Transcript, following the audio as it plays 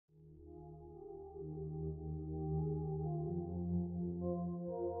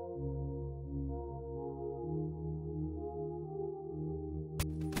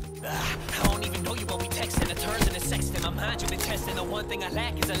signs you've been testing. The one thing I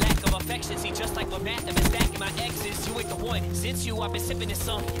lack is a lack of affection. See, just like what math, I've been stacking my exes. You ain't the one. Since you, I've been sipping this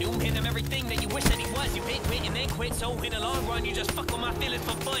song. You hit him everything that you wish that he was. You hit, quit, and then quit. So in the long run, you just fuck with my feelings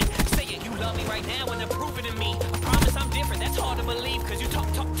for fun. Say it, you love me right now and prove it to me. I promise I'm different, that's hard to believe. Cause you talk,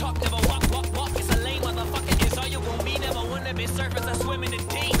 never walk, walk. It's a lame motherfucker, it's all you gon' be. Never wanna be surface, I swim in the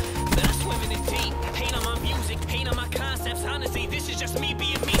deep. Then I swim in the deep. Hate on my music, hate on my concepts. Honestly, this is just me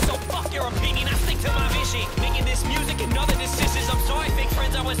being me. So fuck your opinion, I stick to my vision. Making this music and other decisions. I'm sorry, fake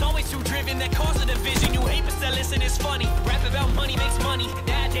friends, I was always too driven. That caused a division. You hate but still listen, it's funny. Rap about money makes money.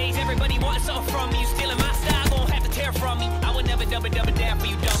 Nowadays, everybody wants something from me. You stealing my style, gon' have to tear from me. I would never double down for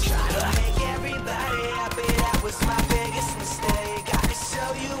you, dummy. Try to make everybody happy, that was my biggest mistake. I can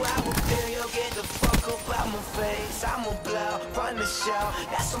show you how I feel, you'll get the fuck up out my face. I'ma blow, run the show,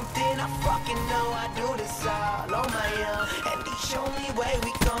 that's something I fucking know. I do this all on my own, and the only way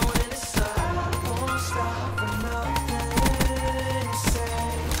we going is up. I won't stop for nothing to say.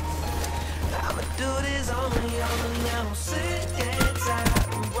 I'ma do this on my own, I don't sit and tired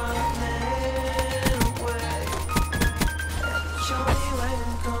and running away. And the only way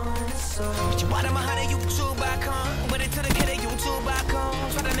we going is up. You want my honey, YouTube.com, went into the kid at YouTube.com.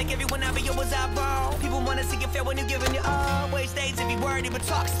 Try to make everyone happy, yo, was I wrong? People wanna see you fail when you giving your all. Waste days if you worried, but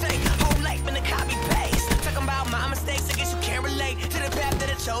talk straight. Whole life in the copy paste. Talking about my mistakes, I guess you can't relate to the path that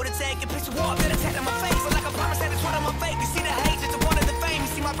I chose to take. A picture walk that attack on my face, but like a promise that it's one of my fake. You see the hate, it's a part of the fame. You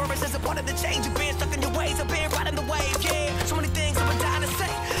see my purpose as a part of the change. You've been stuck in your ways, I've been riding the wave, yeah. So many things I've been dying to say.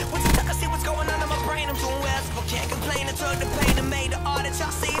 Once you stuck, I see what's going on in my brain. I'm doing well, so I can't complain. I took the pain and made the art that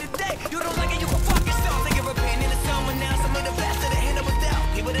y'all see today. You don't like it, you can fuck yourself. Think of opinion to someone else. I'm the best of the handle without.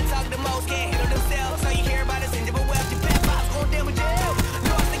 People that talk the most can't handle themselves. All you hear about is in your wealth. Your bad vibes going down with jail.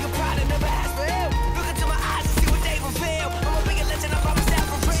 Lost nigga pride and never asked for help. Look into my eyes and see what they fulfill. I'm a bigger legend, I promise that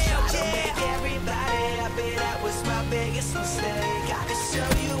for real. Yeah. To make everybody happy, that was my biggest mistake. I can show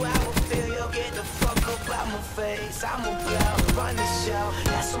you how I feel, you'll get the fuck up out my face. I'ma blow, run the show,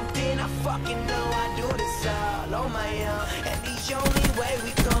 that's something I fucking know. I do this all on my own, and the only way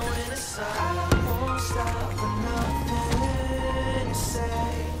we going is up. I won't stop for nothing to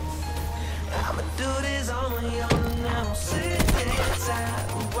say. I'ma do this on my own now. Sit and tired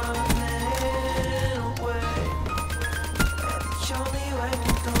and running away. And the only way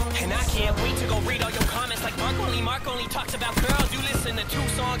we going. And I can't wait to go read all your comments like Mark only talks about girls. You listen to 2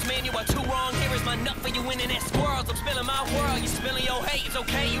 songs, man, you are too wrong. Here is my nut for you internet squirrels. I'm spilling my world, you spilling your hate. It's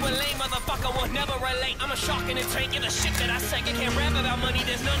okay, you a lame motherfucker, will never relate. I'm a shark in the tank, you're the shit that I sank. I can't rap about money,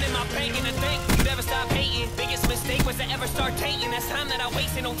 there's none in my bank. And to think you never stop hating. Biggest mistake was to ever start dating. That's time that I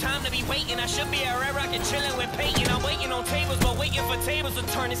wasted, no time to be waiting. I should be a red rocket chilling with Peyton. I'm waiting on tables, but waiting for tables to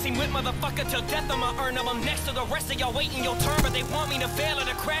turn. And seem with motherfucker till death on my urn. I'm next to the rest of y'all waiting your turn, but they want me to fail or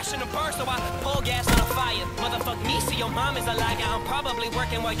to crash and to burn. So I pull gas on the fire. Motherfuck me, see your mom is a liar. I'm probably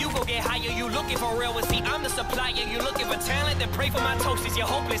working while you go get higher. You looking for real, but see I'm the supplier. You looking for talent, then pray for my toasters. You're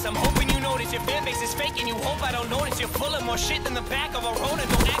hopeless, I'm hoping you notice. Your fan base is fake and you hope I don't notice. You're full of more shit than the back of a road. And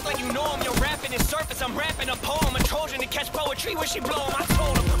don't act like you know him, you're rapping the surface. I'm rapping a poem, a Trojan to catch poetry when she blow him. I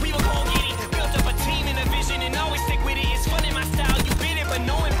told him